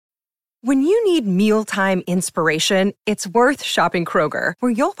When you need mealtime inspiration, it's worth shopping Kroger,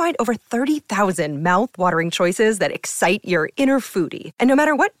 where you'll find over 30,000 mouth-watering choices that excite your inner foodie. And no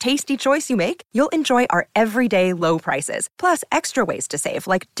matter what tasty choice you make, you'll enjoy our everyday low prices, plus extra ways to save,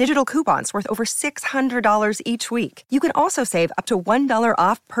 like digital coupons worth over $600 each week. You can also save up to $1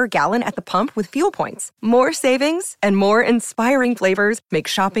 off per gallon at the pump with fuel points. More savings and more inspiring flavors make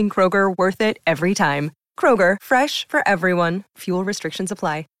shopping Kroger worth it every time. Kroger, fresh for everyone. Fuel restrictions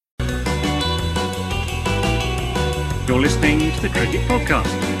apply. You're listening to the Cricket Podcast.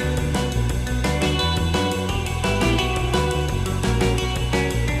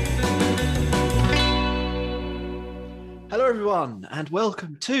 Hello everyone and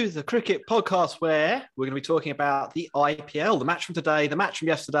welcome to the Cricket Podcast, where we're going to be talking about the IPL, the match from today, the match from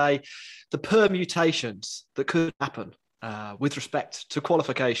yesterday, the permutations that could happen with respect to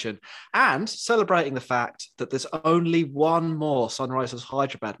qualification, and celebrating the fact that there's only one more Sunrisers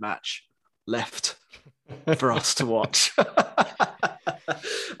Hyderabad match left for us to watch.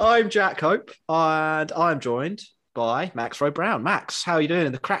 I'm Jack Hope, and I'm joined by Max Rowe Brown. Max, how are you doing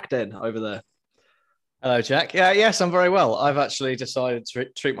in the crack den over there? Hello, Jack. Yes, I'm very well. I've actually decided to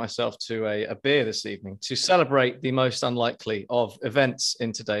treat myself to a beer this evening to celebrate the most unlikely of events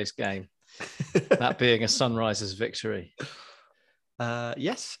in today's game, that being a Sunrisers victory.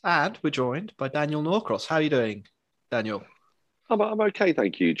 Yes, and we're joined by Daniel Norcross. How are you doing, Daniel? I'm okay,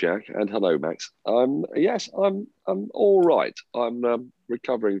 thank you, Jack, and hello, Max. Yes, I'm all right. I'm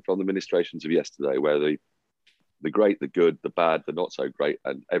recovering from the ministrations of yesterday, where the great, the good, the bad, the not so great,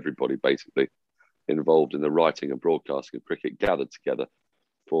 and everybody basically involved in the writing and broadcasting of cricket gathered together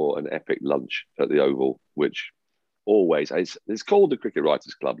for an epic lunch at the Oval, which always it's called the Cricket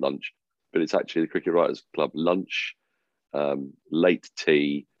Writers Club lunch, but it's actually the Cricket Writers Club lunch, late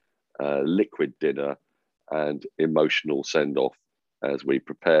tea, liquid dinner, and emotional send-off as we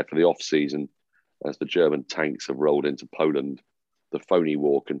prepare for the off-season. As the German tanks have rolled into Poland, the phony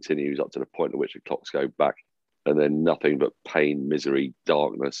war continues up to the point at which the clocks go back, and then nothing but pain, misery,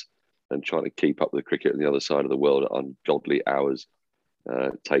 darkness, and trying to keep up with the cricket on the other side of the world at ungodly hours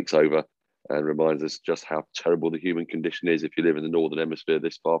takes over and reminds us just how terrible the human condition is if you live in the Northern Hemisphere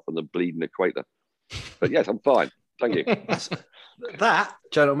this far from the bleeding equator. But yes, I'm fine. Thank you. That,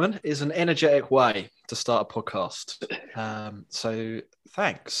 gentlemen, is an energetic way to start a podcast. So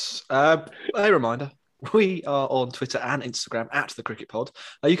thanks. A reminder, we are on Twitter and Instagram at the Cricket Pod.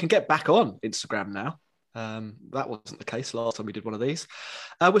 You can get back on Instagram now. That wasn't the case last time we did one of these.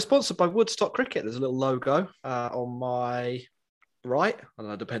 We're sponsored by Woodstock Cricket. There's a little logo on my right. I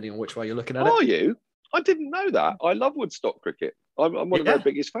don't know, depending on which way you're looking at it. Are you? I didn't know that. I love Woodstock Cricket. I'm one of their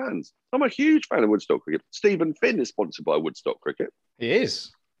biggest fans. I'm a huge fan of Woodstock Cricket. Stephen Finn is sponsored by Woodstock Cricket. He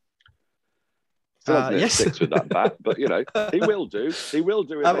is. Yes, sticks with that bat, but you know he will do. He will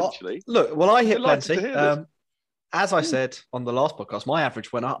do eventually. Look, well, I hit plenty. As I said on the last podcast, my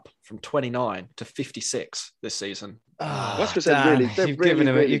average went up from 29 to 56 this season. That's because you've given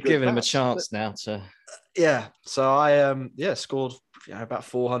him a chance now to. Yeah, so I scored about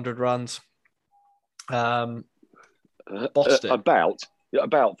 400 runs. Bossed it. About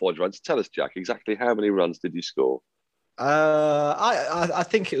 400 runs. Tell us, Jack, exactly how many runs did you score? I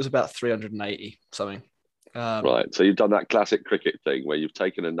think it was about 380 something. Right, so you've done that classic cricket thing where you've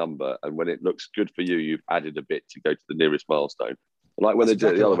taken a number and when it looks good for you, you've added a bit to go to the nearest milestone. Like when they do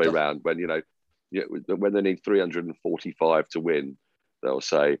it the other way around, when when they need 345 to win, they'll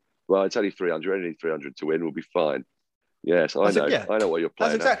say, "Well, it's only 300. Only need 300 to win. We'll be fine." Yes, I know. I know what you're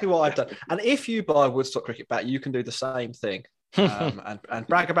playing. That's exactly what I've done. And if you buy a Woodstock Cricket bat, you can do the same thing. And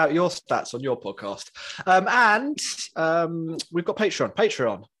brag about your stats on your podcast. And we've got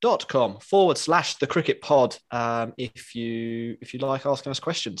patreon.com/the cricket pod. If you like asking us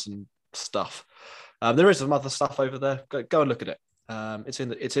questions and stuff. There is some other stuff over there. Go and look at it. It's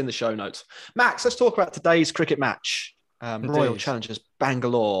in the show notes. Max, let's talk about today's cricket match. Royal Challengers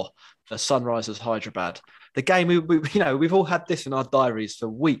Bangalore, the Sunrisers Hyderabad. The game we've all had this in our diaries for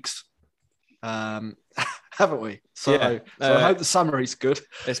weeks. Haven't we? So I hope the summary's good.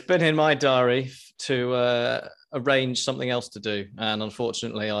 It's been in my diary to arrange something else to do, and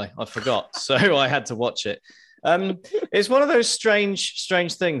unfortunately I forgot, so I had to watch it. It's one of those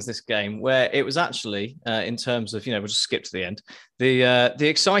strange things, this game, where it was actually, in terms of, we'll just skip to the end, the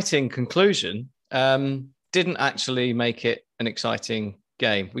exciting conclusion didn't actually make it an exciting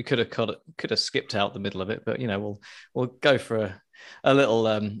game. We could have skipped out the middle of it, but we'll go for a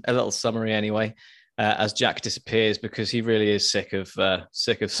little summary anyway. As Jack disappears because he really is sick of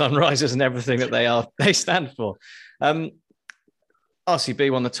Sunrisers and everything that they stand for.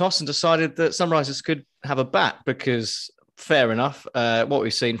 RCB won the toss and decided that Sunrisers could have a bat because fair enough. What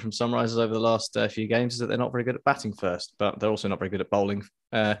we've seen from Sunrisers over the last few games is that they're not very good at batting first, but they're also not very good at bowling.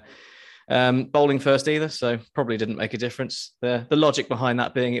 Bowling first either, so probably didn't make a difference. The logic behind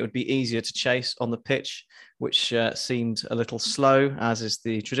that being it would be easier to chase on the pitch, which seemed a little slow, as is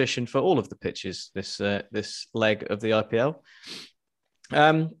the tradition for all of the pitches this leg of the IPL.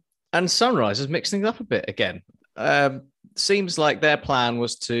 And Sunrisers mixed things up a bit again. Seems like their plan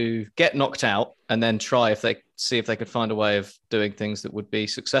was to get knocked out and then see if they could find a way of doing things that would be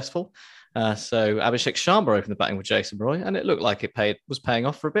successful. So Abhishek Sharma opened the batting with Jason Roy, and it looked like it was paying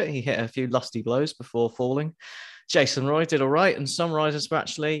off for a bit. He hit a few lusty blows before falling. Jason Roy did all right, and Sunrisers were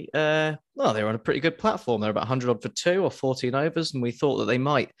actually, they were on a pretty good platform. They're about 100 odd for 2 or 14 overs, and we thought that they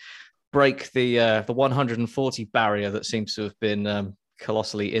might break the 140 barrier that seems to have been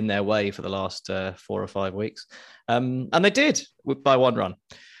colossally in their way for the last 4 or 5 weeks. And they did by 1 run,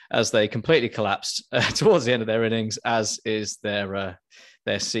 as they completely collapsed towards the end of their innings, as is their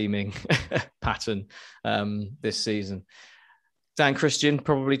seeming pattern this season. Dan Christian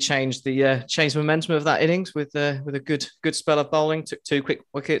probably changed the momentum of that innings with a good spell of bowling, took 2 quick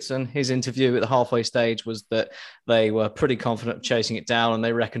wickets, and his interview at the halfway stage was that they were pretty confident of chasing it down and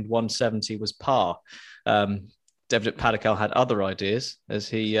they reckoned 170 was par. Devdutt Padikkal had other ideas as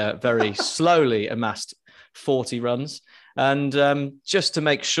he very slowly amassed 40 runs. And just to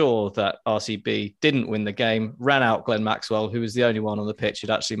make sure that RCB didn't win the game, ran out Glenn Maxwell, who was the only one on the pitch who'd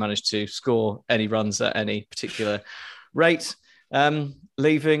actually managed to score any runs at any particular rate,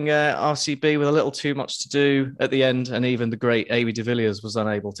 leaving RCB with a little too much to do at the end. And even the great A.B. de Villiers was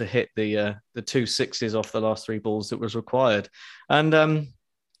unable to hit the 2 sixes off the last 3 balls that was required. And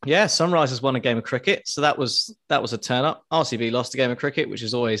Sunrisers won a game of cricket, so that was a turn up. RCB lost a game of cricket, which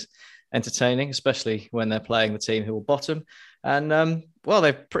is always entertaining, especially when they're playing the team who will bottom. And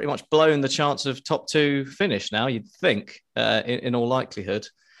they've pretty much blown the chance of top 2 finish now, you'd think, in all likelihood,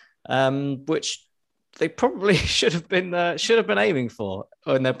 which they probably should have been aiming for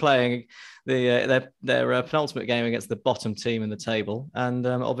when they're playing their penultimate game against the bottom team in the table. And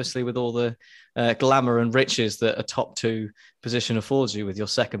obviously with all the glamour and riches that a top 2 position affords you with your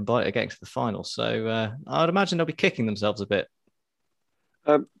second bite against the final. So I'd imagine they'll be kicking themselves a bit.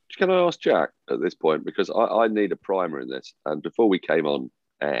 Can I ask Jack at this point, because I need a primer in this, and before we came on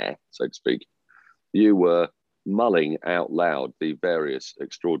air, so to speak, you were mulling out loud the various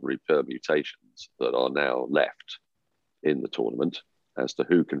extraordinary permutations that are now left in the tournament as to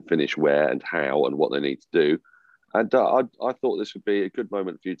who can finish where and how and what they need to do. And I thought this would be a good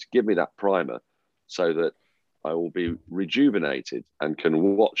moment for you to give me that primer so that I will be rejuvenated and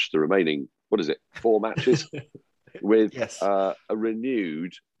can watch the remaining, 4 matches with a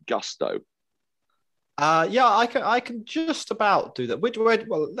renewed gusto. I can just about do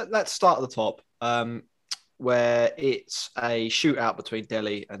that. Let's start at the top, where it's a shootout between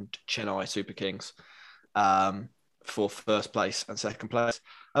Delhi and Chennai Super Kings for first place and second place,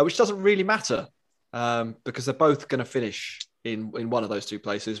 which doesn't really matter because they're both going to finish in one of those 2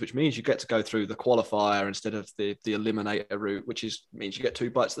 places, which means you get to go through the qualifier instead of the eliminator route, which means you get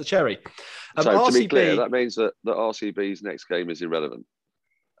 2 bites of the cherry. So to be clear, that means that RCB's next game is irrelevant.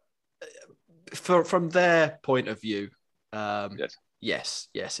 From their point of view, yes,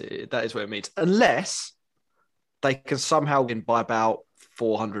 that is what it means. Unless they can somehow win by about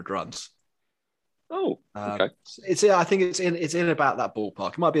 400 runs. Oh, okay. I think it's in about that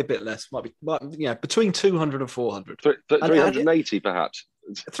ballpark. It might be a bit less. Might be between 200 and 400. 380 perhaps.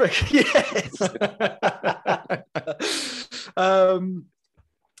 Yes.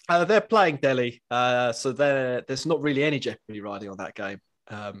 They're playing Delhi, so there's not really any jeopardy riding on that game.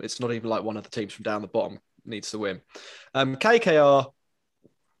 It's not even like one of the teams from down the bottom needs to win. KKR,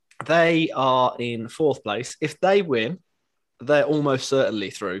 they are in 4th place. If they win, they're almost certainly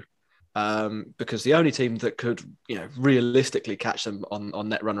through. Because the only team that could, realistically catch them on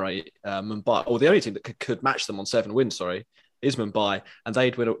net run rate, Mumbai, or the only team that could match them on 7 wins, is Mumbai, and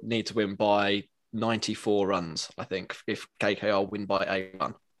they'd need to win by 94 runs, I think, if KKR win by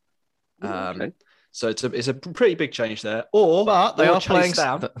 8-1. Okay. So it's a pretty big change there. But they are playing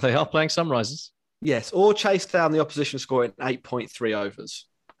Sunrisers. Yes, or chase down the opposition score in 8.3 overs.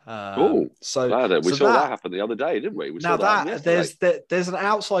 We saw that happen the other day, didn't we? There's an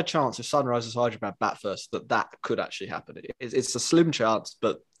outside chance if Sunrisers Hyderabad bat first that could actually happen. It's a slim chance,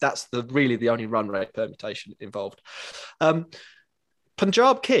 but that's really the only run rate permutation involved.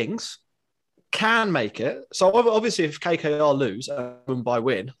 Punjab Kings can make it. So obviously, if KKR lose and Mumbai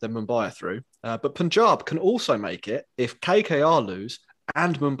win, then Mumbai are through. But Punjab can also make it if KKR lose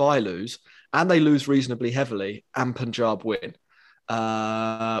and Mumbai lose, and they lose reasonably heavily, and Punjab win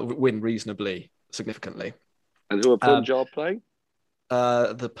reasonably significantly. And who are Punjab playing?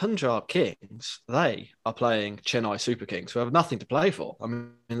 The Punjab Kings, they are playing Chennai Super Kings, who have nothing to play for. I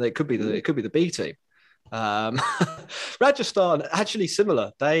mean, it could be the B team. Rajasthan actually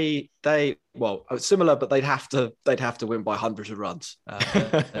similar. Similar, but they'd have to win by hundreds of runs.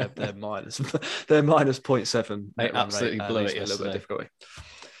 They're minus 0.7. They absolutely blew it yesterday. A little bit of difficulty.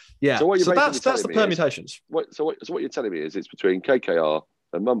 Yeah. So that's the permutations. So what you're telling me is it's between KKR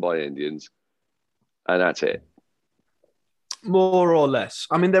and Mumbai Indians, and that's it. More or less.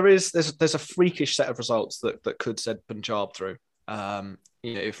 I mean, there's a freakish set of results that could send Punjab through.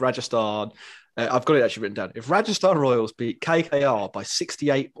 If Rajasthan, I've got it actually written down. If Rajasthan Royals beat KKR by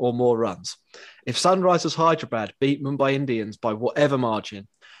 68 or more runs, if Sunrisers Hyderabad beat Mumbai Indians by whatever margin,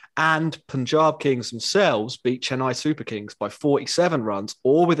 and Punjab Kings themselves beat Chennai Super Kings by 47 runs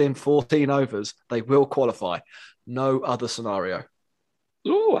or within 14 overs, they will qualify. No other scenario.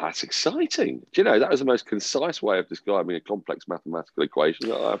 Oh, that's exciting. Do you know, that was the most concise way of describing a complex mathematical equation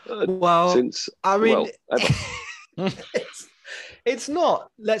that I've heard since, ever. It's not,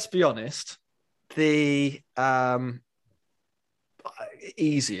 let's be honest, the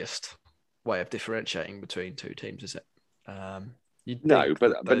easiest way of differentiating between two teams, is it? No,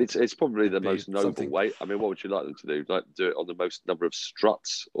 but it's probably the most noble way. I mean, what would you like them to do? Like do it on the most number of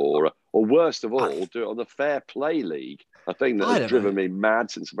struts, or worst of all, do it on the Fair Play League, a thing that has driven me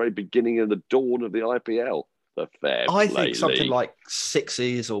mad since the very beginning of the dawn of the IPL. The Fair Play League. I think something like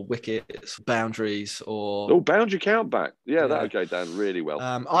sixes or wickets, boundaries, or boundary count back. Yeah, that would go down really well.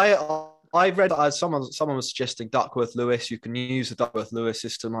 I read someone was suggesting Duckworth-Lewis. You can use the Duckworth-Lewis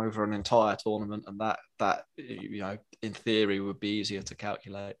system over an entire tournament, and that in theory would be easier to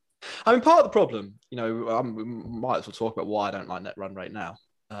calculate. I mean, part of the problem, we might as well talk about why I don't like net run rate now.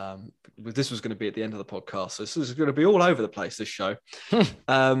 This was going to be at the end of the podcast, so this is going to be all over the place. This show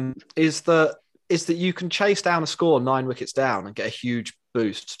is that you can chase down a score 9 wickets down and get a huge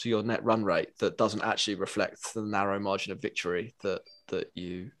boost to your net run rate that doesn't actually reflect the narrow margin of victory that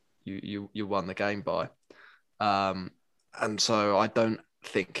you won the game by. And so I don't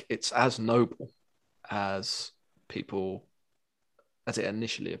think it's as noble as it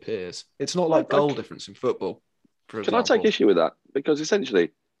initially appears. It's not like goal difference in football. Can I take issue with that? Because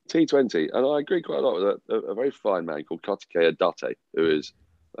essentially T20, and I agree quite a lot with a very fine man called Kartikeya Dutte, who is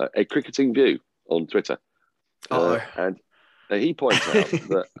a cricketing view on Twitter. And he points out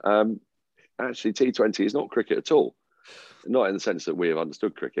that actually T20 is not cricket at all. Not in the sense that we have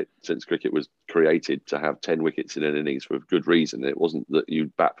understood cricket, since cricket was created to have 10 wickets in an innings for a good reason. It wasn't that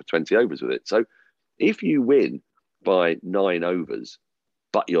you bat for 20 overs with it. So if you win by 9 overs,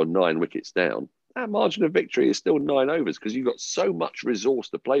 but you're 9 wickets down, that margin of victory is still 9 overs because you've got so much resource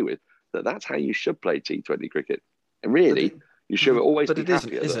to play with that's how you should play T20 cricket. And really, you should always be happier.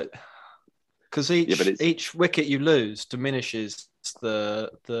 But it isn't, is it? Because each wicket you lose diminishes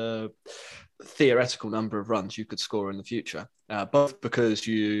the theoretical number of runs you could score in the future, both because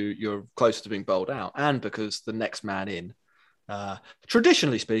you're closer to being bowled out and because the next man in,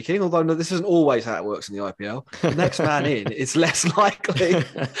 traditionally speaking, although this isn't always how it works in the IPL, the next man in is less likely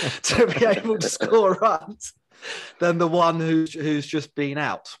to be able to score runs than the one who's just been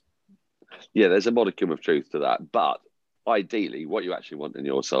out. Yeah, there's a modicum of truth to that, but ideally, what you actually want in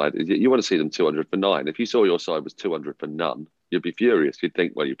your side is you want to see them 200 for 9. If you saw your side was 200 for none, you'd be furious. You'd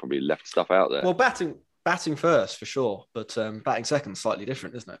think, well, you probably left stuff out there. Well, batting first for sure, but batting second slightly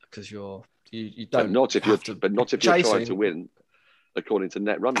different, isn't it? Because you don't. But not if you're trying to win according to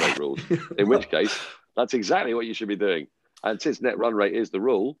net run rate rules. In which case, that's exactly what you should be doing. And since net run rate is the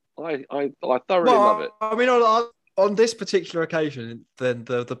rule, I thoroughly love it. I mean, on this particular occasion, then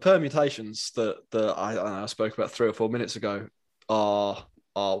the permutations that I spoke about 3 or 4 minutes ago are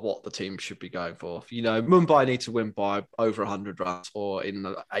what the team should be going for. Mumbai need to win by over 100 runs or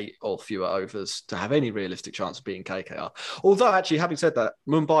in 8 or fewer overs to have any realistic chance of beating KKR. Although, actually, having said that,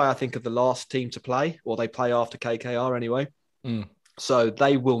 Mumbai, I think, are the last team to play, or they play after KKR anyway. So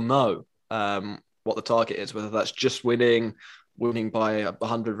they will know what the target is, whether that's just winning by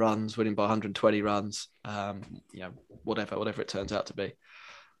 100 runs, winning by 120 runs, whatever it turns out to be.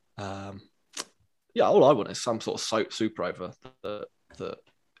 All I want is some sort of super over that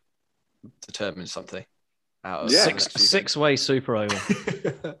determines something. Out of a six-way super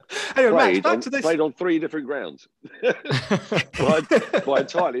over. Anyway, Max, back to this. Played on 3 different grounds by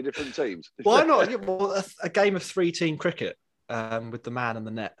entirely different teams. Why not? A game of 3-team cricket with the man and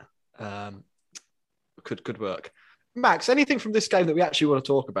the net could work. Max, anything from this game that we actually want to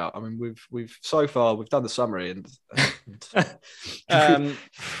talk about? I mean, we've so far done the summary and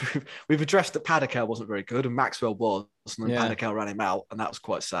we've addressed that Padikkal wasn't very good and Maxwell was, and then Padikkal ran him out, and that was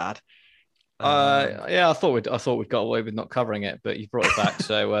quite sad. Yeah, I thought we'd got away with not covering it, but you brought it back,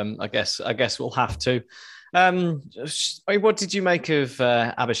 so I guess we'll have to. What did you make of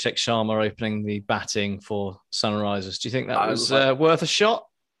Abhishek Sharma opening the batting for Sunrisers? Do you think that was worth a shot?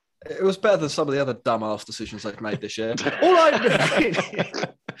 It was better than some of the other dumbass decisions they've made this year. All I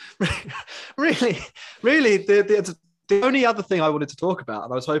really, the only other thing I wanted to talk about,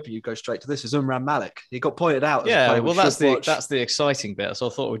 and I was hoping you'd go straight to this, is Umran Malik. He got pointed out. As that's the exciting bit. So I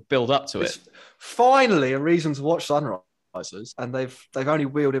thought we'd build up to it. Finally, a reason to watch Sunrisers, and they've only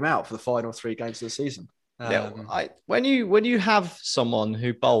wheeled him out for the final 3 games of the season. When you have someone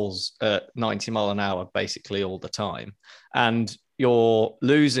who bowls at 90 mile an hour basically all the time, and you're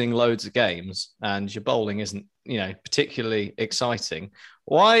losing loads of games, and your bowling isn't particularly exciting,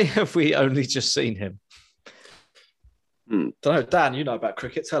 why have we only just seen him? Don't know, Dan. You know about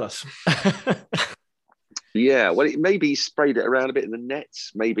cricket. Tell us. Yeah, well, maybe he sprayed it around a bit in the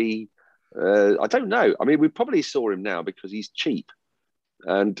nets. Maybe I don't know. I mean, we probably saw him now because he's cheap.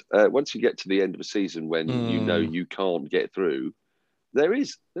 And once you get to the end of a season when you can't get through, there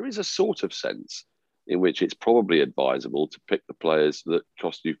is a sort of sense in which it's probably advisable to pick the players that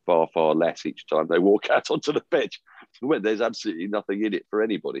cost you far, far less each time they walk out onto the pitch, when there's absolutely nothing in it for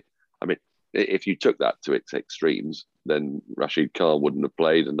anybody. I mean, if you took that to its extremes, then Rashid Khan wouldn't have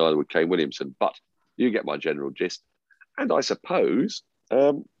played, and neither would Kane Williamson. But you get my general gist. And I suppose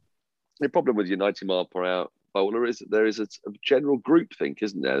the problem with your 90 mile per hour bowler is that there is a general groupthink,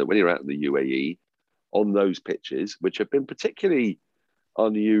 isn't there? That when you're out in the UAE on those pitches, which have been particularly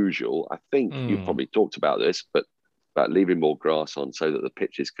unusual, I think you've probably talked about this, but about leaving more grass on so that the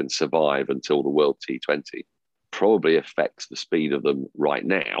pitches can survive until the World T20 probably affects the speed of them right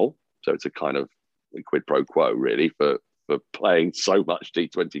now. So it's a kind of quid pro quo, really, for playing so much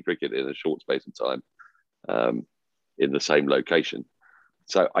T20 cricket in a short space of time in the same location.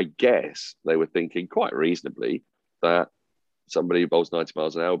 So I guess they were thinking quite reasonably that somebody who bowls 90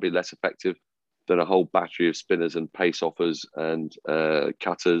 miles an hour will be less effective than a whole battery of spinners and pace offers and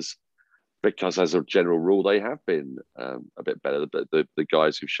cutters, because as a general rule, they have been a bit better. But the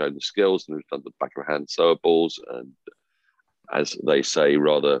guys who've shown the skills and who've done the back of hand sewer balls and, as they say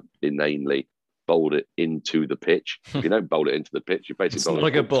rather inanely, bowled it into the pitch. If you don't bowl it into the pitch, you basically not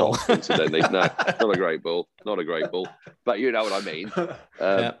a good ball. Incidentally, no, not a great ball, not a great ball. But you know what I mean,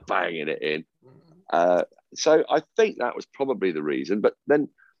 banging it in. So I think that was probably the reason. But then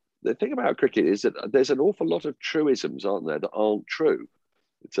the thing about cricket is that there's an awful lot of truisms, aren't there, that aren't true.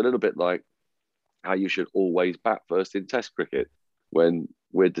 It's a little bit like how you should always bat first in Test cricket, when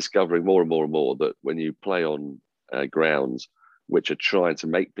we're discovering more and more and more that when you play on grounds which are trying to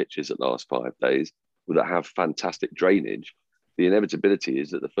make pitches that last 5 days, that have fantastic drainage, the inevitability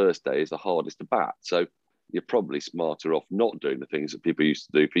is that the first day is the hardest to bat. So you're probably smarter off not doing the things that people used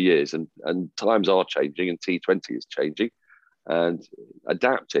to do for years. And times are changing, and T20 is changing, and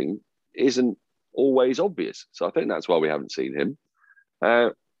adapting isn't always obvious. So I think that's why we haven't seen him.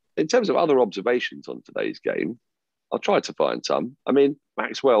 In terms of other observations on today's game, I'll try to find some. I mean,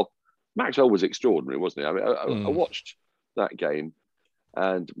 Maxwell was extraordinary, wasn't he? I mean, I watched that game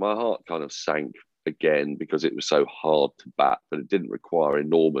and my heart kind of sank again because it was so hard to bat, but it didn't require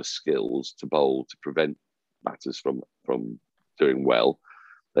enormous skills to bowl to prevent batters from doing well.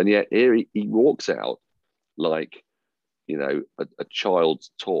 And yet here he walks out like, a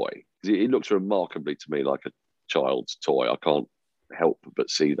child's toy. He looks remarkably to me like a child's toy. I can't help but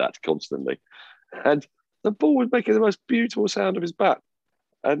see that constantly. And the ball was making the most beautiful sound of his bat.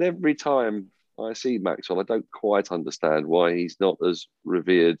 And every time I see Maxwell, I don't quite understand why he's not as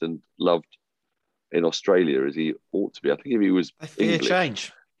revered and loved in Australia as he ought to be. I think if he was English,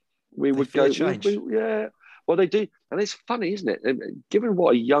 change. We would go. Yeah. Well, they do, and it's funny, isn't it? And given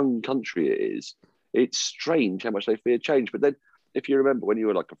what a young country it is, it's strange how much they fear change. But then, if you remember when you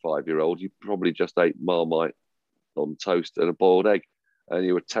were like a 5-year-old, you probably just ate Marmite on toast and a boiled egg, and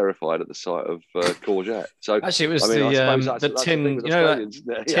you were terrified at the sight of courgette. So actually, it was the tin,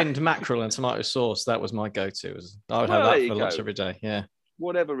 tinned mackerel and tomato sauce. That was my go-to. I would have that for lunch every day. Yeah.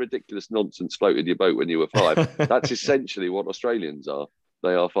 Whatever ridiculous nonsense floated your boat when you were 5, that's essentially what Australians are.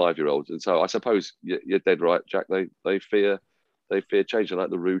 They are 5-year-olds, and so I suppose you're dead right, Jack. They fear change. They like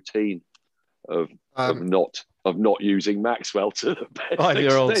the routine of not using Maxwell to the best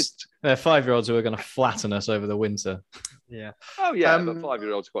 5-year-olds. extent. They're 5-year-olds who are going to flatten us over the winter. Yeah. Oh yeah, but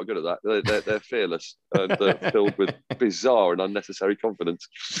 5-year-olds are quite good at that. They're fearless and filled with bizarre and unnecessary confidence.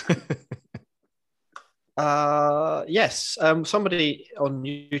 Yes. Somebody on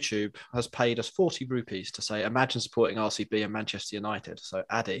YouTube has paid us 40 rupees to say, imagine supporting RCB and Manchester United. So,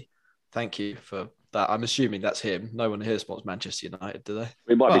 Addy, Thank you for that. I'm assuming that's him. No one here supports Manchester United, do they?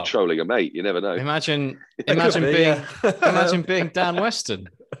 We might Well, be trolling a mate. You never know. Imagine It could be, being yeah. imagine being Dan Weston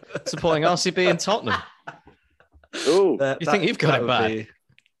supporting RCB and Tottenham. Oh, You think you've got it bad?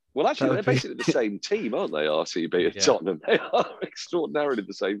 well, actually, that they're would be- basically the same team, aren't they? RCB and Yeah. Tottenham. They are extraordinarily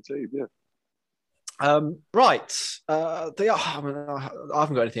the same team. Yeah. Right. I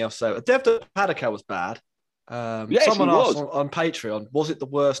haven't got anything else to say. Devda Paddock was bad. Yes, Someone he asked was. on Patreon, was it the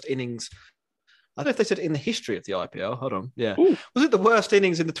worst innings? I don't know if they said in the history of the IPL. Hold on. Yeah. Ooh. Was it the worst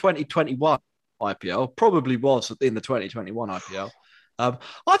innings in the 2021 IPL? Probably was in the 2021 IPL.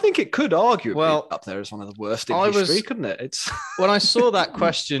 I think it could arguably be up there as one of the worst in history, couldn't it? It's when I saw that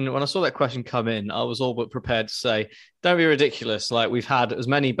question come in, I was all but prepared to say, "Don't be ridiculous! Like we've had as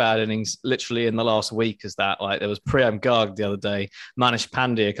many bad innings literally in the last week as that. Like there was Priyam Garg the other day, Manish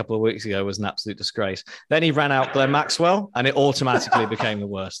Pandey a couple of weeks ago was an absolute disgrace. Then he ran out Glenn Maxwell, and it automatically became the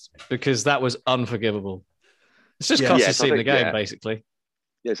worst because that was unforgivable. It's just cost his team the game, basically."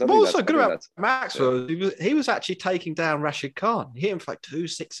 Yes, I I'm think also good about that's- Maxwell. He was actually taking down Rashid Khan. He hit him for like 2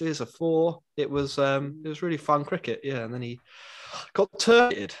 sixes or 4. It was really fun cricket, yeah. And then he got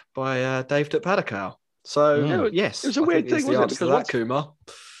terminated by Dave Paddock. So yes, it was a weird thing, wasn't it? Because Kumar.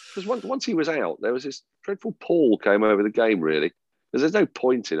 Because once he was out, there was this dreadful pall came over the game. Really, because there's no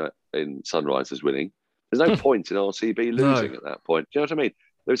point in Sunrisers winning. There's no point in RCB losing at that point. Do you know what I mean?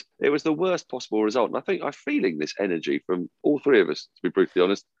 It was the worst possible result, and I think I'm feeling this energy from all three of us. To be brutally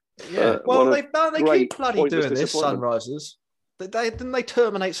honest, Yeah. They keep bloody doing this. Sunrisers. Didn't they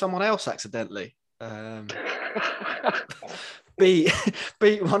terminate someone else accidentally? Beat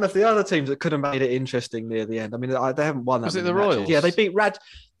one of the other teams that could have made it interesting near the end. I mean, they haven't won that. Was it many the matches. Royals? Yeah, they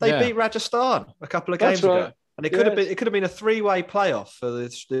beat Rajasthan a couple of games ago, and it could have been a 3-way playoff for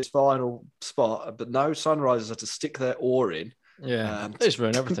this final spot. But no, Sunrisers had to stick their oar in. Yeah, they just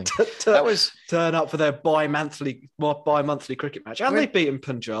ruined everything. That was turn up for their bi-monthly cricket match, and they've beaten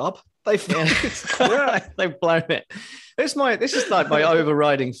Punjab. They've blown it. This is like my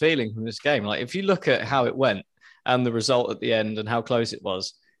overriding feeling from this game. Like if you look at how it went and the result at the end and how close it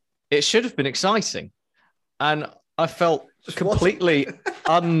was, it should have been exciting, and I felt completely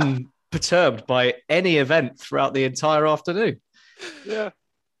unperturbed by any event throughout the entire afternoon. Yeah.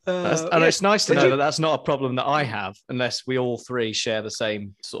 It's nice to know that that's not a problem that I have, unless we all three share the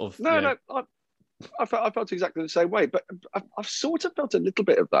same sort of. No, I felt exactly the same way, but I've sort of felt a little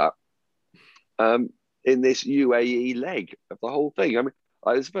bit of that in this UAE leg of the whole thing. I mean,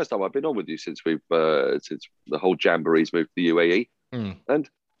 it's the first time I've been on with you since since the whole jamboree's moved to the UAE, and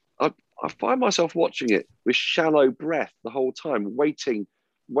I find myself watching it with shallow breath the whole time, waiting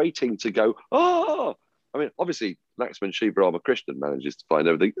to go. Oh, I mean, obviously, Laxman Shiva-Ramakrishnan manages to find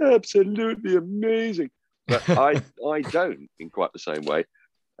everything absolutely amazing, but I don't in quite the same way,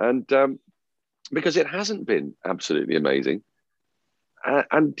 and because it hasn't been absolutely amazing,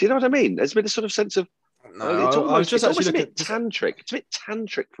 and do you know what I mean? There's been a sort of sense of it's almost a bit tantric. It's a bit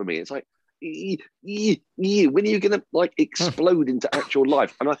tantric for me. It's like when are you going to like explode into actual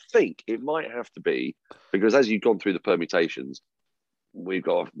life? And I think it might have to be because as you've gone through the permutations, there's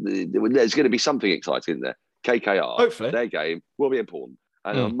going to be something exciting in there. KKR, hopefully, their game will be important,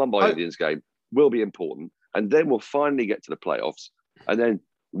 and a Mumbai Indians game will be important, and then we'll finally get to the playoffs, and then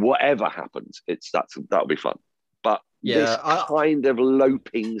whatever happens, that'll be fun. But this kind of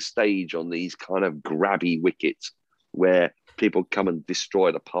loping stage on these kind of grabby wickets where people come and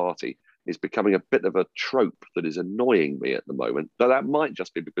destroy the party is becoming a bit of a trope that is annoying me at the moment. But that might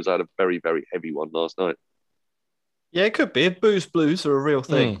just be because I had a very, very heavy one last night. Yeah, it could be. Blues are a real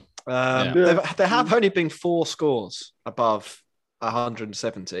thing. There have only been 4 scores above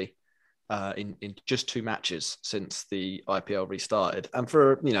 170 in just 2 matches since the IPL restarted. And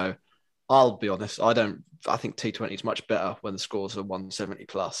I'll be honest, I think T20 is much better when the scores are 170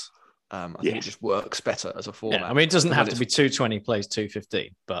 plus. I think it just works better as a format. Yeah, I mean, it doesn't have to be 220 plays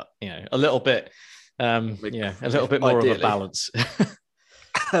 215, but a little bit, a little bit more ideally. Of a balance.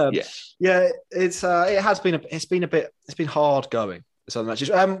 It's been hard going. Some matches.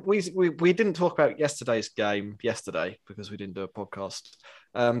 We didn't talk about yesterday's game yesterday because we didn't do a podcast.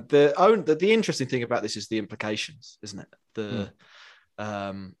 The interesting thing about this is the implications, isn't it?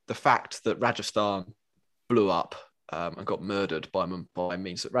 The fact that Rajasthan blew up and got murdered by Mumbai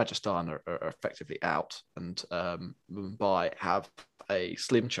means that Rajasthan are effectively out, and Mumbai have a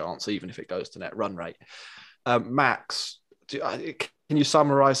slim chance, even if it goes to net run rate. Max, can you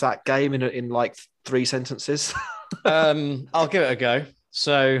summarise that game in like 3 sentences? I'll give it a go.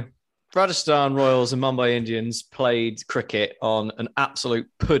 So Rajasthan Royals and Mumbai Indians played cricket on an absolute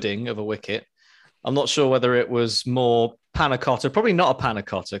pudding of a wicket. I'm not sure whether it was more panna cotta, probably not a panna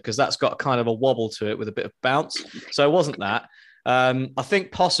cotta because that's got kind of a wobble to it with a bit of bounce. So it wasn't that. I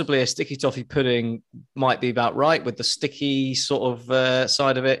think possibly a sticky toffee pudding might be about right with the sticky sort of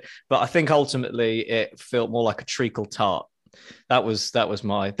side of it. But I think ultimately it felt more like a treacle tart. That was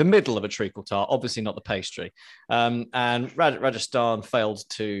the middle of a treacle tart, obviously not the pastry. And Rajasthan failed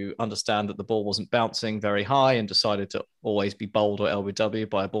to understand that the ball wasn't bouncing very high and decided to always be bowled or LBW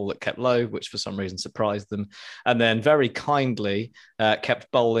by a ball that kept low, which for some reason surprised them. And then very kindly kept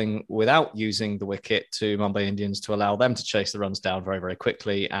bowling without using the wicket to Mumbai Indians to allow them to chase the runs down very, very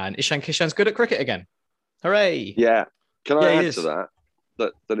quickly. And Ishan Kishan's good at cricket again. Hooray! Yeah. Can I add to that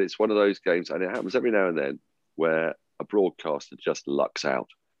it's one of those games, and it happens every now and then, where a broadcaster just lucks out.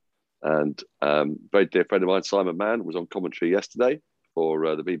 And very dear friend of mine, Simon Mann, was on commentary yesterday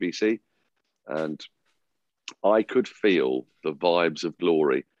for the BBC, and I could feel the vibes of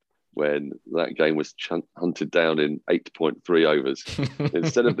glory when that game was hunted down in 8.3 overs.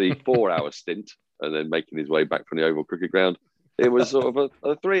 Instead of the 4-hour stint and then making his way back from the Oval Cricket Ground, it was sort of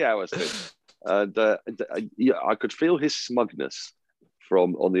a 3-hour stint. And I could feel his smugness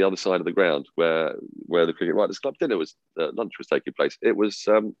from on the other side of the ground where the Cricket Writers Club dinner was, lunch was taking place. It was,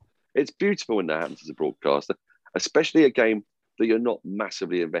 it's beautiful when that happens as a broadcaster, especially a game that you're not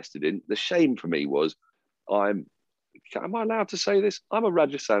massively invested in. The shame for me was, am I allowed to say this? I'm a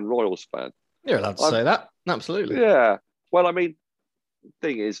Rajasthan Royals fan. You're allowed to say that. Absolutely. Yeah. Well, I mean, the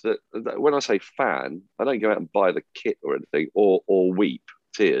thing is that when I say fan, I don't go out and buy the kit or anything or weep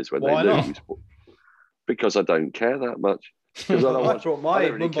tears when they lose. Because I don't care that much. I brought my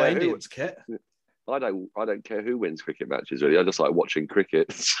Mumbai Indians kit. I don't care who wins cricket matches, really. I just like watching cricket.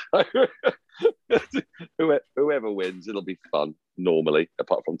 So whoever wins, it'll be fun normally,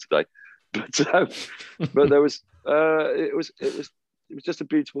 apart from today. But there was it was just a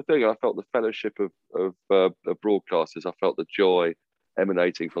beautiful thing. I felt the fellowship of broadcasters. I felt the joy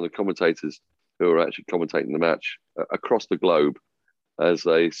emanating from the commentators who were actually commentating the match across the globe, as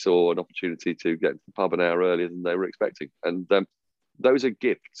they saw an opportunity to get to the pub an hour earlier than they were expecting. And those are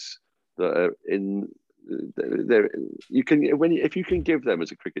gifts that are in there. If you can give them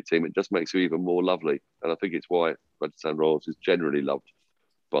as a cricket team, it just makes you even more lovely. And I think it's why Rajasthan Royals is generally loved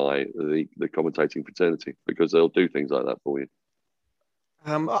by the commentating fraternity, because they'll do things like that for you.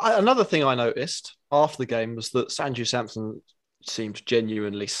 Another thing I noticed after the game was that Sanju Samson seemed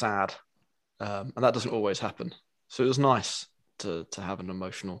genuinely sad, and that doesn't always happen. So it was nice to have an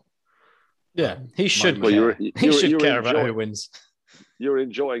emotional. Yeah, he should. Well, he should care about who wins. You're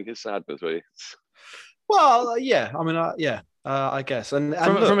enjoying his sadness, were you? Well, yeah. I mean, I guess. And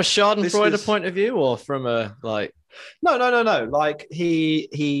from a Schadenfreude point of view, or from a like. No. Like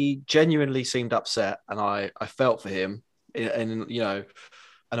he genuinely seemed upset, and I felt for him. And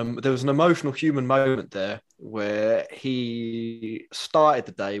there was an emotional human moment there where he started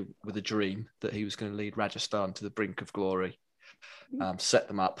the day with a dream that he was going to lead Rajasthan to the brink of glory, set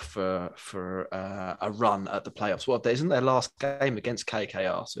them up for a run at the playoffs. Well, isn't their last game against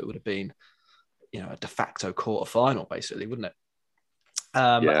KKR, so it would have been, a de facto quarterfinal, basically, wouldn't it?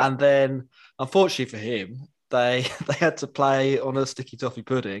 And then, unfortunately for him, they had to play on a sticky toffee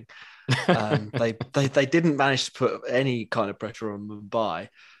pudding. They didn't manage to put any kind of pressure on Mumbai.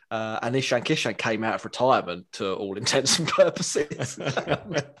 And Ishan Kishan came out of retirement to all intents and purposes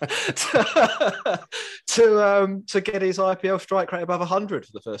to get his IPL strike rate above 100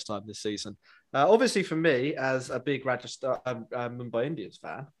 for the first time this season. Obviously, for me, as a big Rajasthan Mumbai Indians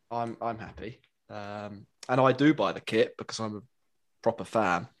fan, I'm happy, and I do buy the kit because I'm a proper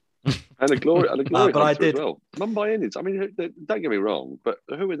fan. And a glory but I did. as well. Mumbai Indians. I mean, don't get me wrong, but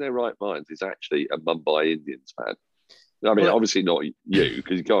who in their right minds is actually a Mumbai Indians fan? I mean, obviously not you,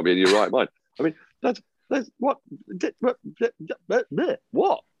 because you can't be in your right mind. I mean, that's what?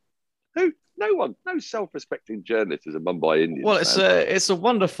 Who? No one. No self-respecting journalist is a Mumbai Indians. Well, it's a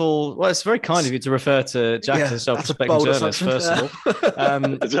wonderful. Well, it's very kind of you to refer to Jack as a self-respecting journalist. First of all,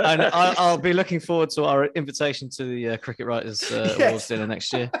 and I'll be looking forward to our invitation to the Cricket Writers Awards dinner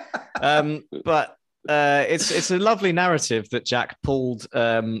next year. But it's a lovely narrative that Jack pulled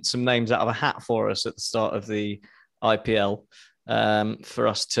some names out of a hat for us at the start of the IPL for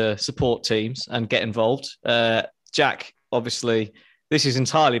us to support teams and get involved. Jack, obviously, this is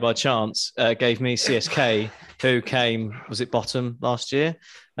entirely by chance, gave me CSK, who came, was it bottom last year?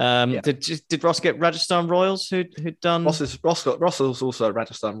 Did Ross get Rajasthan Royals who'd done? Ross was also a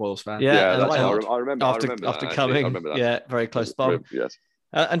Rajasthan Royals fan. I remember. After coming, very close to bottom. Yes.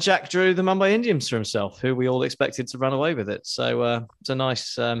 And Jack drew the Mumbai Indians for himself, who we all expected to run away with it. So it's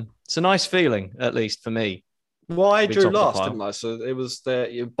a nice feeling, at least for me. Well, I Be drew top of the last, pile. didn't I? So it was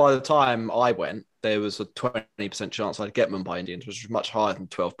there. By the time I went, there was a 20% chance I'd get Mumbai Indians, which was much higher than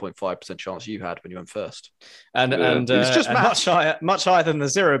 12.5% chance you had when you went first. And Yeah. It's just and maths. much higher than the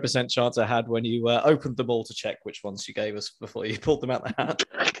 0% chance I had when you opened them all to check which ones you gave us before you pulled them out the hat.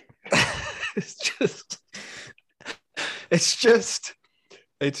 It's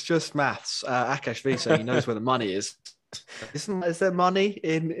just maths. Akash V saying he knows where the money is. Is there money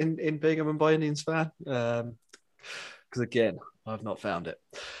in being a Mumbai Indians fan? Because again, I've not found it.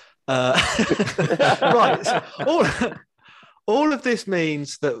 Right. So all of this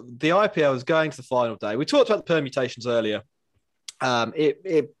means that the IPL is going to the final day. We talked about the permutations earlier.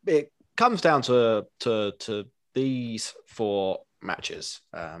 It comes down to these 4 matches,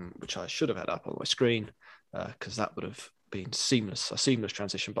 which I should have had up on my screen because that would have been a seamless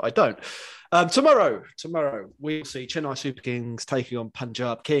transition, but I don't. Tomorrow we'll see Chennai Super Kings taking on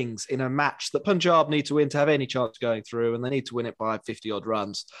Punjab Kings in a match that Punjab need to win to have any chance of going through, and they need to win it by 50 odd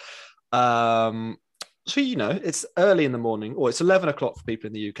runs. So, it's early in the morning, or it's 11 o'clock for people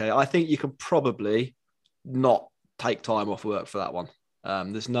in the UK. I think you can probably not take time off work for that one.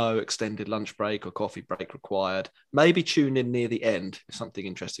 There's no extended lunch break or coffee break required. Maybe tune in near the end if something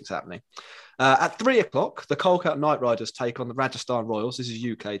interesting is happening. At 3 o'clock, the Kolkata Knight Riders take on the Rajasthan Royals. This is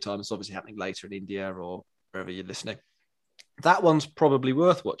UK time. It's obviously happening later in India or wherever you're listening. That one's probably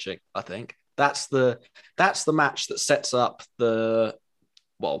worth watching, I think. That's the match that sets up the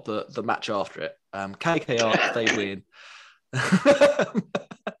match after it. KKR, if they win,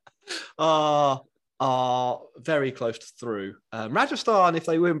 are very close to through. Rajasthan, if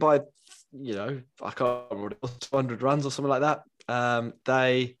they win by, I can't remember, 200 runs or something like that,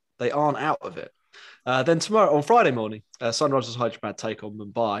 they aren't out of it. Then tomorrow, on Friday morning, Sunrisers Hyderabad take on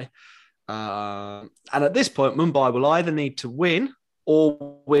Mumbai. And at this point, Mumbai will either need to win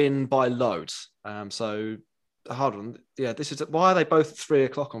or win by loads. So hold on. Yeah, why are they both at 3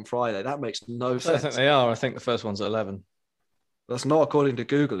 o'clock on Friday? That makes no sense. I think they are. I think the first one's at 11. That's not according to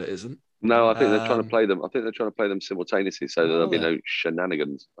Google, it isn't. No, I think they're trying to play them. I think they're trying to play them simultaneously so that there'll be no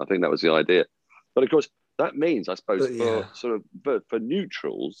shenanigans. I think that was the idea. But of course, that means, I suppose, for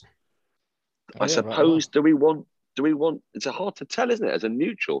neutrals, I suppose, right. Do we want? It's hard to tell, isn't it? As a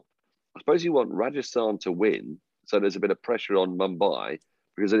neutral, I suppose you want Rajasthan to win, so there's a bit of pressure on Mumbai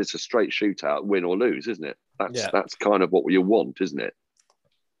because then it's a straight shootout, win or lose, isn't it? That's kind of what you want, isn't it?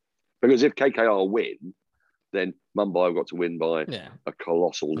 Because if KKR win, then Mumbai have got to win by a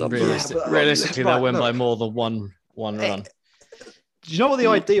colossal number. Realistically, they'll win by more than one run. Do you know what the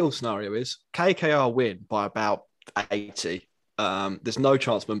ideal scenario is? KKR win by about 80. There's no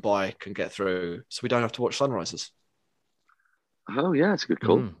chance Mumbai can get through, so we don't have to watch Sunrisers. Oh, yeah, that's a good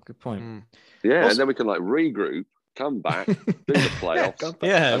call. Good point. Yeah, and then we can regroup, come back, do the playoffs.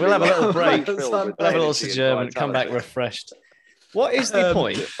 We'll have a little break. We'll have a little sojourn, come back refreshed. What is the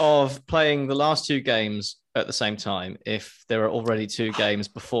point of playing the last 2 games at the same time if there are already 2 games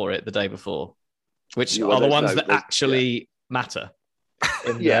before it the day before, which are the ones that actually matter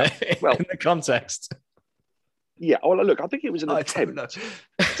in the context? Yeah, well, look, I think it was an attempt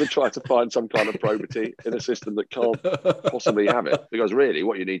to try to find some kind of probity in a system that can't possibly have it. Because really,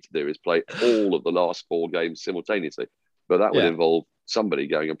 what you need to do is play all of the last 4 games simultaneously. But that would involve somebody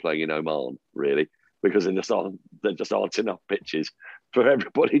going and playing in Oman, really, because there just aren't enough pitches for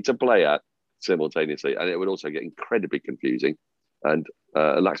everybody to play at simultaneously. And it would also get incredibly confusing. And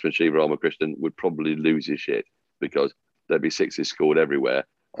Laxman Shiva Ramakrishnan would probably lose his shit because there'd be 6s scored everywhere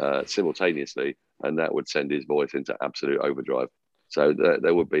simultaneously. And that would send his voice into absolute overdrive. So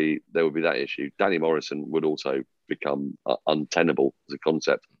there would be that issue. Danny Morrison would also become untenable as a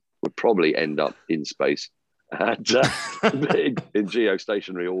concept. Would probably end up in space and in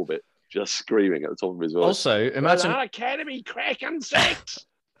geostationary orbit, just screaming at the top of his voice. Also, imagine Academy Kraken 6.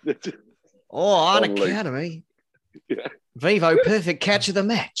 on Academy. Yeah. Vivo, perfect catch of the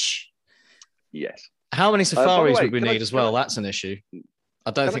match. Yes. How many safaris would we need as well? That's an issue.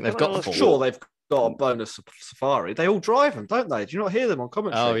 I don't think they've got the full. Sure, they've got a bonus safari. They all drive them, don't they? Do you not hear them on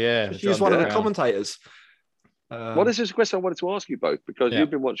commentary? Oh, yeah. Just use one of the commentators. Well, this is a question I wanted to ask you both because you've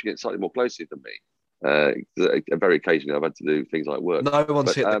been watching it slightly more closely than me. Very occasionally, I've had to do things like work. No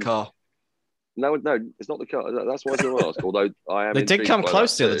one's hit the car. No, it's not the car. That's why I was going to ask. Although I am. They did come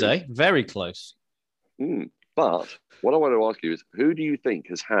close the other day. Very close. But what I want to ask you is, who do you think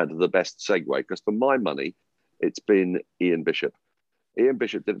has had the best segue? Because for my money, it's been Ian Bishop. Ian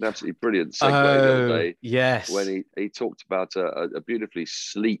Bishop did an absolutely brilliant segue the other day. Yes. When he talked about a beautifully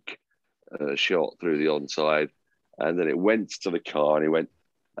sleek shot through the onside. And then it went to the car and he went,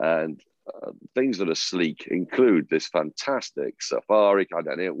 and things that are sleek include this fantastic safari car.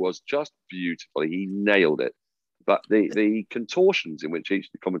 And it was just beautiful. He nailed it. But the contortions in which each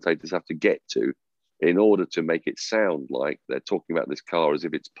of the commentators have to get to in order to make it sound like they're talking about this car as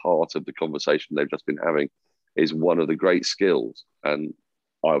if it's part of the conversation they've just been having is one of the great skills. And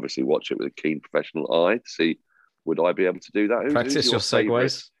I obviously watch it with a keen professional eye to see, would I be able to do that? Practice your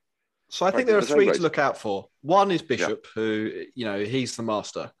segues. So I think there are three to look out for. One is Bishop, who, he's the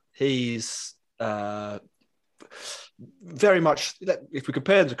master. He's very much, if we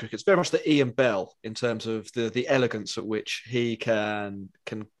compare them to cricket, it's very much the Ian Bell in terms of the elegance at which he can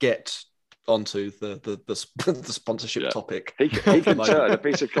get onto the sponsorship topic. He can turn a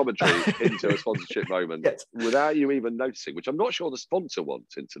piece of commentary into a sponsorship moment without you even noticing, which I'm not sure the sponsor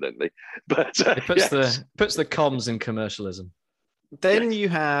wants, incidentally. But it puts the comms in commercialism. Then you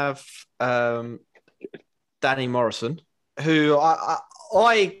have Danny Morrison, who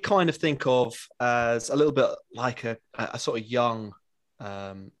I kind of think of as a little bit like a sort of young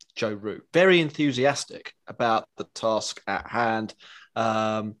Joe Root, very enthusiastic about the task at hand,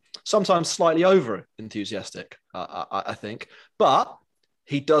 sometimes slightly over enthusiastic, I think, but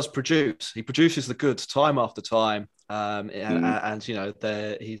he does produce. He produces the goods time after time, and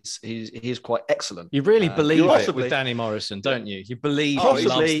he's quite excellent. You really believe it with Danny Morrison, don't you? You believe he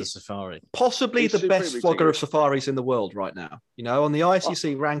loves the Safari. Possibly the best flogger of safaris in the world right now. On the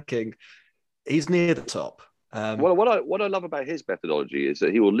ICC ranking, he's near the top. Well, what I love about his methodology is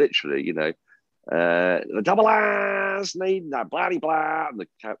that he will literally, the double R's need that bloody blah, and the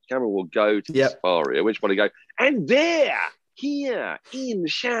camera will go to the safari, at which point he go, and there, here in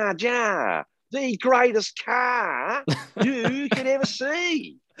Sharjah, the greatest car you could ever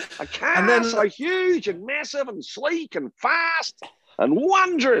see. A car so huge and massive and sleek and fast and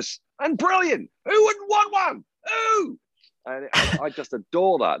wondrous and brilliant. Who wouldn't want one? Who? And I just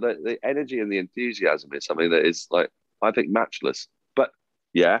adore that. The energy and the enthusiasm is something that is, I think, matchless. But,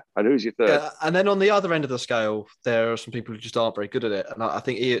 and who's your third? And then on the other end of the scale, there are some people who just aren't very good at it. And I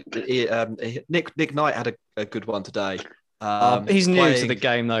think Nick Knight had a good one today. He's new to the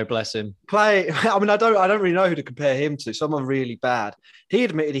game, though. Bless him. I don't really know who to compare him to. Someone really bad. He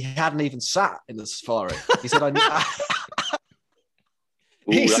admitted he hadn't even sat in the safari. He said,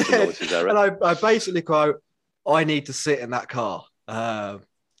 he said, and I basically quote, "I need to sit in that car." And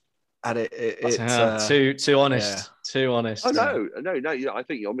it's too honest. Too honest. Oh no. I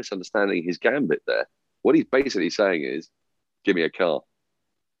think you're misunderstanding his gambit there. What he's basically saying is, "Give me a car."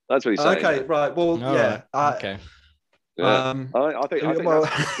 That's what he's saying. Okay, right. Well, okay. Yeah. I think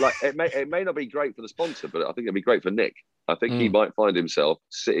that's, it may not be great for the sponsor, but I think it'd be great for Nick. I think he might find himself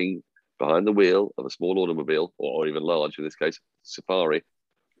sitting behind the wheel of a small automobile, or even large in this case, Safari,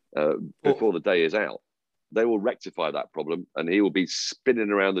 before the day is out. They will rectify that problem, and he will be spinning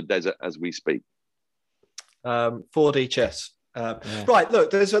around the desert as we speak. 4D chess. Right.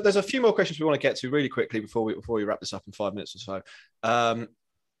 Look, there's a few more questions we want to get to really quickly before we wrap this up in 5 minutes or so.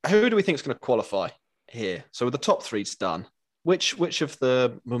 Who do we think is going to qualify here? So with the top three's done, which of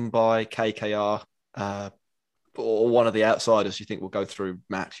the Mumbai, KKR, or one of the outsiders you think will go through?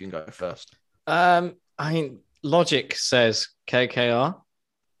 Max, you can go first. I mean, logic says KKR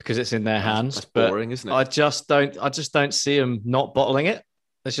because it's in their hands. That's boring, isn't it? I just don't see them not bottling it.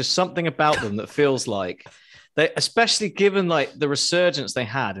 There's just something about them that feels like they, especially given the resurgence they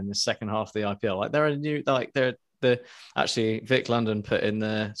had in the second half of the IPL. Actually, Vic London put in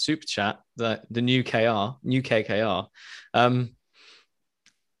the super chat that the new KKR.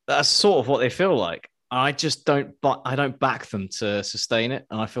 That's sort of what they feel like. I just don't back them to sustain it,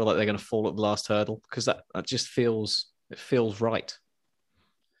 and I feel like they're going to fall at the last hurdle because that just feels right.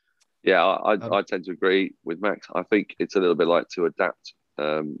 Yeah, I tend to agree with Max. I think it's a little bit like, to adapt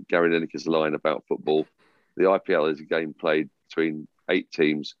Gary Lineker's line about football. The IPL is a game played between 8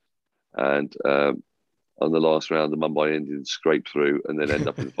 teams, and on the last round, the Mumbai Indians scrape through and then end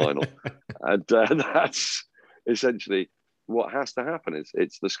up in the final. And that's essentially what has to happen.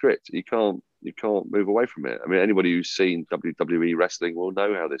 It's the script. You can't move away from it. I mean, anybody who's seen WWE wrestling will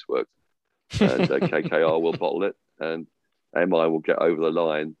know how this works. And KKR will bottle it, and MI will get over the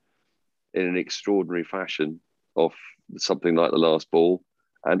line in an extraordinary fashion off something like the last ball.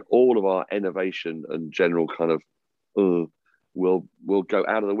 And all of our innovation and general kind of will go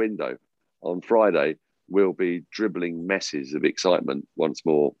out of the window. On Friday, we'll be dribbling messes of excitement once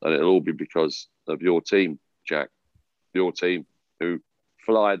more. And it'll all be because of your team, Jack. Your team, who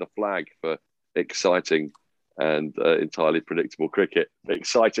fly the flag for exciting and entirely predictable cricket.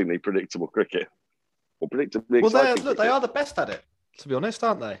 Excitingly predictable cricket. Or predictably exciting cricket. They are the best at it, to be honest,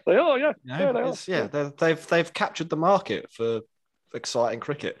 aren't they? They are, yeah. They are. They've captured the market for exciting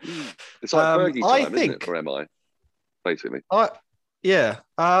cricket. It's like Fergie time, isn't it, for MI, basically?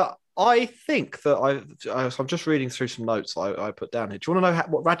 I think that I'm just reading through some notes I put down here. Do you want to know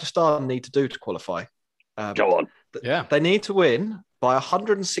what Rajasthan need to do to qualify? Go on. Yeah. They need to win by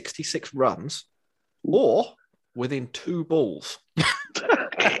 166 runs or within 2 balls.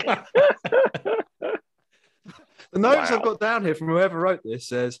 The notes I've got down here from whoever wrote this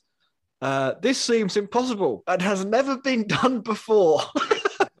says, this seems impossible and has never been done before.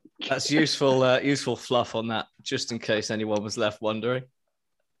 That's useful fluff on that, just in case anyone was left wondering.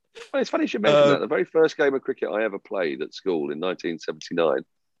 Well, it's funny you should mention that. The very first game of cricket I ever played at school in 1979,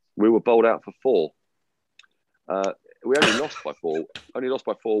 we were bowled out for 4. We only lost by 4. Only lost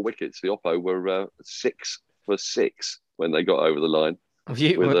by 4 wickets. The Oppo were 6 for 6 when they got over the line. Were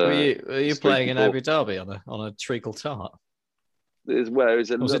you playing in Abu Dhabi on a treacle tart? It was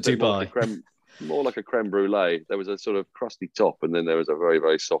a little bit more like a creme brulee. There was a sort of crusty top, and then there was a very,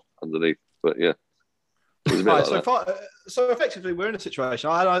 very soft underneath. But yeah, it was a bit like that. So effectively, we're in a situation.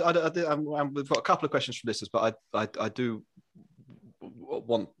 We've got a couple of questions from listeners, but I do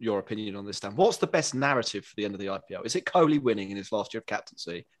want your opinion on this, Dan. What's the best narrative for the end of the IPL? Is it Kohli winning in his last year of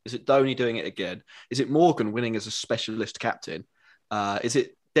captaincy? Is it Dhoni doing it again? Is it Morgan winning as a specialist captain? Is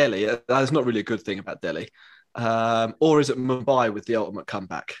it Delhi? That's not really a good thing about Delhi. Or is it Mumbai with the ultimate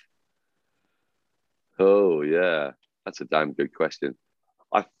comeback? Oh yeah, that's a damn good question.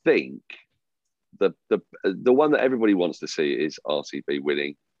 I think the one that everybody wants to see is RCB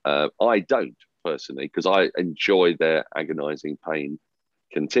winning. I don't personally, because I enjoy their agonising pain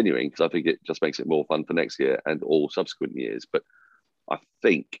continuing, because I think it just makes it more fun for next year and all subsequent years. But I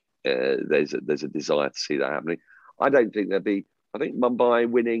think there's a desire to see that happening. I don't think there'd be. I think Mumbai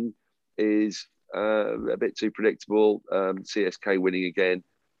winning is a bit too predictable. CSK winning again,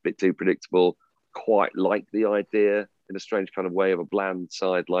 a bit too predictable. Quite like the idea in a strange kind of way of a bland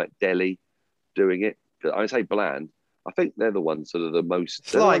side like Delhi doing it. I say bland. I think they're the ones that are the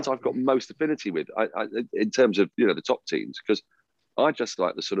most. They're the ones I've got most affinity with. In terms of the top teams, because I just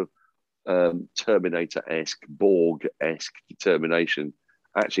like the sort of Terminator-esque, Borg-esque determination,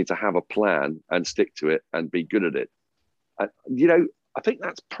 actually to have a plan and stick to it and be good at it. I think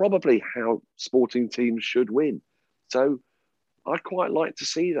that's probably how sporting teams should win. So I'd quite like to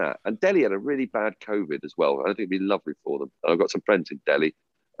see that. And Delhi had a really bad COVID as well. I think it'd be lovely for them. I've got some friends in Delhi,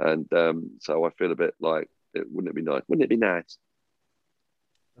 and so I feel a bit like, wouldn't it be nice? Wouldn't it be nice?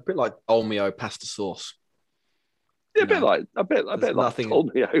 A bit like Olmio pasta sauce. Yeah, a bit like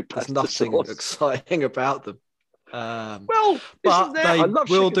Olmio pasta There's nothing sauce. exciting about them. But they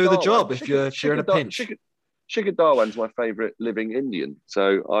will do the job if you're in a pinch. Shikhar Dhawan's my favourite living Indian,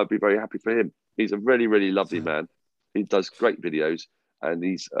 so I'd be very happy for him. He's a really, really lovely man. He does great videos, and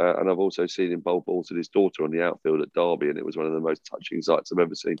and I've also seen him bowl balls with his daughter on the outfield at Derby, and it was one of the most touching sights I've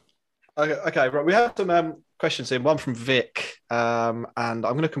ever seen. Okay, right. We have some questions in. One from Vic, and I'm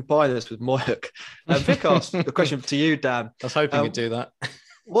going to combine this with Moyak. Vic asked the question to you, Dan. I was hoping you'd do that.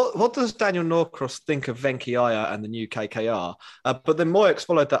 What does Daniel Norcross think of Venki Iyer and the new KKR? But then Moyak's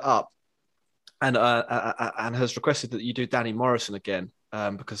followed that up and has requested that you do Danny Morrison again,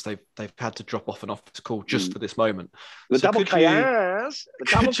 because they've had to drop off an office call just for this moment. The double KRs.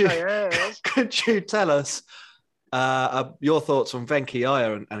 Could you tell us your thoughts on Venki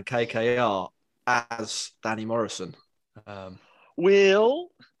Iyer and KKR as Danny Morrison? Well,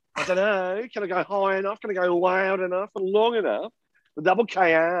 I don't know. Can I go high enough? Can I go loud enough and long enough? The double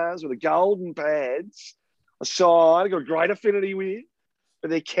KRs with the golden pads, a side I've got a great affinity with, but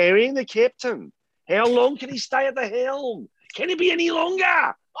they're carrying the captain. How long can he stay at the helm? Can he be any longer?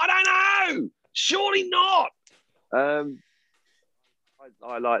 I don't know. Surely not. I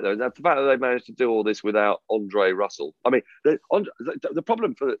like those. The fact that they managed to do all this without Andre Russell. I mean, the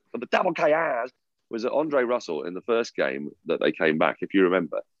problem for the double KRs was that Andre Russell in the first game that they came back, if you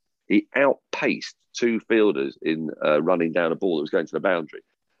remember, he outpaced 2 fielders in running down a ball that was going to the boundary.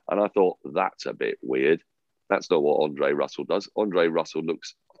 And I thought, that's a bit weird. That's not what Andre Russell does. Andre Russell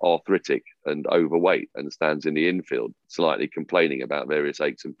looks arthritic and overweight and stands in the infield, slightly complaining about various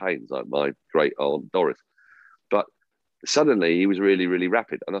aches and pains, like my great aunt Doris. But suddenly he was really, really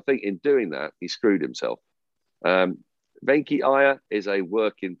rapid. And I think in doing that, he screwed himself. Venki Iyer is a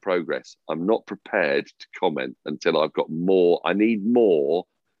work in progress. I'm not prepared to comment until I've got more. I need more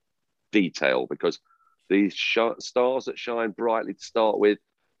detail, because these stars that shine brightly to start with,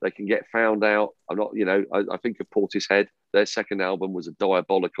 they can get found out. I'm not, I think of Portishead. Their second album was a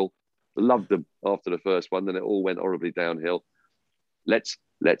diabolical. I loved them after the first one, then it all went horribly downhill. Let's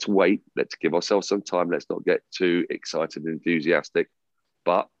wait. Let's give ourselves some time. Let's not get too excited and enthusiastic.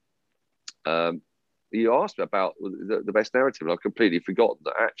 But you asked me about the best narrative, and I've completely forgotten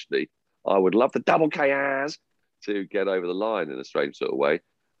that actually I would love the double KRs to get over the line in a strange sort of way.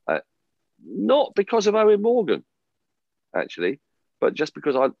 not because of Owen Morgan, actually, but just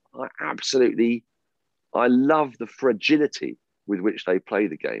because I love the fragility with which they play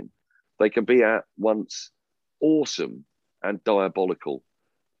the game. They can be at once awesome and diabolical.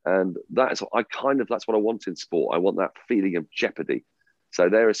 And that's what I want in sport. I want that feeling of jeopardy. So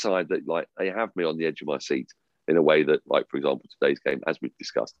they're a side that, like, they have me on the edge of my seat in a way that, like, for example, today's game, as we've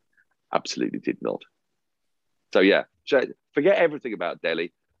discussed, absolutely did not. So yeah, forget everything about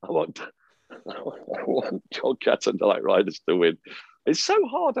Delhi. I want John Catt Knight Riders to win. It's so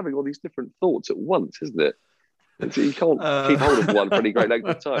hard having all these different thoughts at once, isn't it? You can't keep hold of one for any great length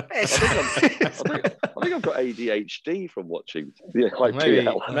of time. I think I've got ADHD from watching the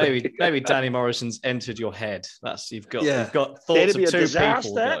IPL. Maybe Danny Morrison's entered your head. You've got thoughts of two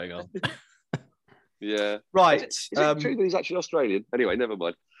people going on. Yeah. Right. Is it true that he's actually Australian? Anyway, never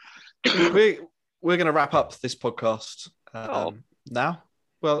mind. We're going to wrap up this podcast now.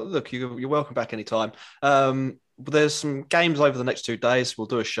 Well, look, you're welcome back anytime. There's some games over the next 2 days. We'll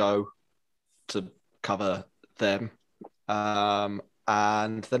do a show to cover them. And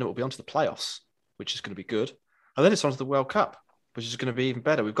then it will be on to the playoffs, which is going to be good. And then it's on to the World Cup, which is going to be even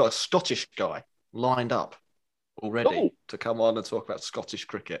better. We've got a Scottish guy lined up already to come on and talk about Scottish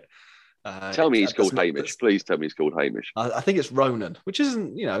cricket. Tell me he's called Hamish. Please tell me he's called Hamish. I think it's Ronan, which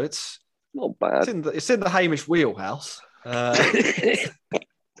isn't, it's not bad. It's in the Hamish wheelhouse.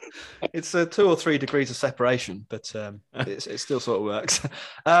 It's 2 or 3 degrees of separation, but it still sort of works.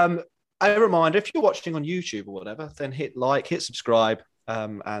 A reminder, if you're watching on YouTube or whatever, then hit like, hit subscribe,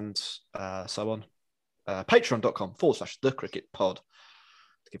 and so on. Patreon.com/The Cricket Pod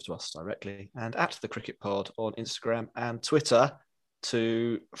to give to us directly, and at The Cricket Pod on Instagram and Twitter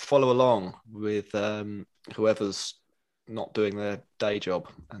to follow along with whoever's not doing their day job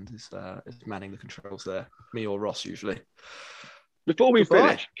and is manning the controls there, me or Ross usually. Before we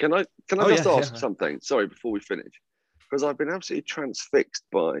finish, can I just ask something? Sorry, before we finish, because I've been absolutely transfixed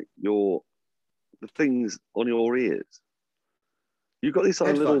by the things on your ears. You've got these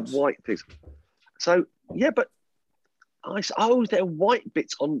little white things. So yeah, but they're white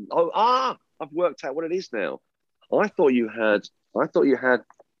bits on. I've worked out what it is now. I thought you had earbuds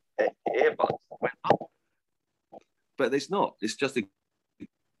that went up, but it's not. It's just the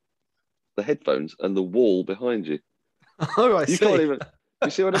headphones and the wall behind you. Oh, I see. Can't even.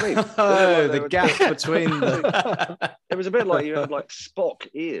 You see what I mean? The gap between the... It was a bit like you had like Spock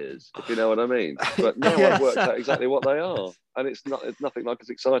ears, if you know what I mean. But now I've worked out exactly what they are, and it's nothing like as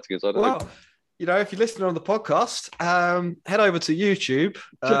exciting as I don't know. If you're listening on the podcast, head over to YouTube,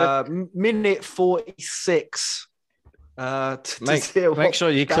 minute 46. Make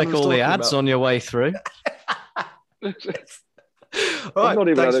sure you click all the ads on your way through. I've not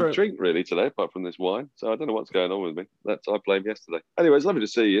even had a drink really today, apart from this wine. So I don't know what's going on with me. I blamed yesterday. Anyway, it's lovely to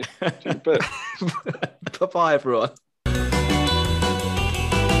see you. Bye-bye, everyone.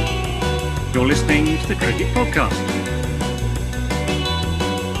 You're listening to the Cricket Podcast.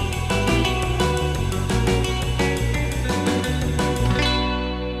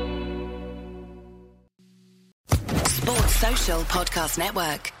 Sports Social Podcast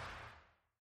Network.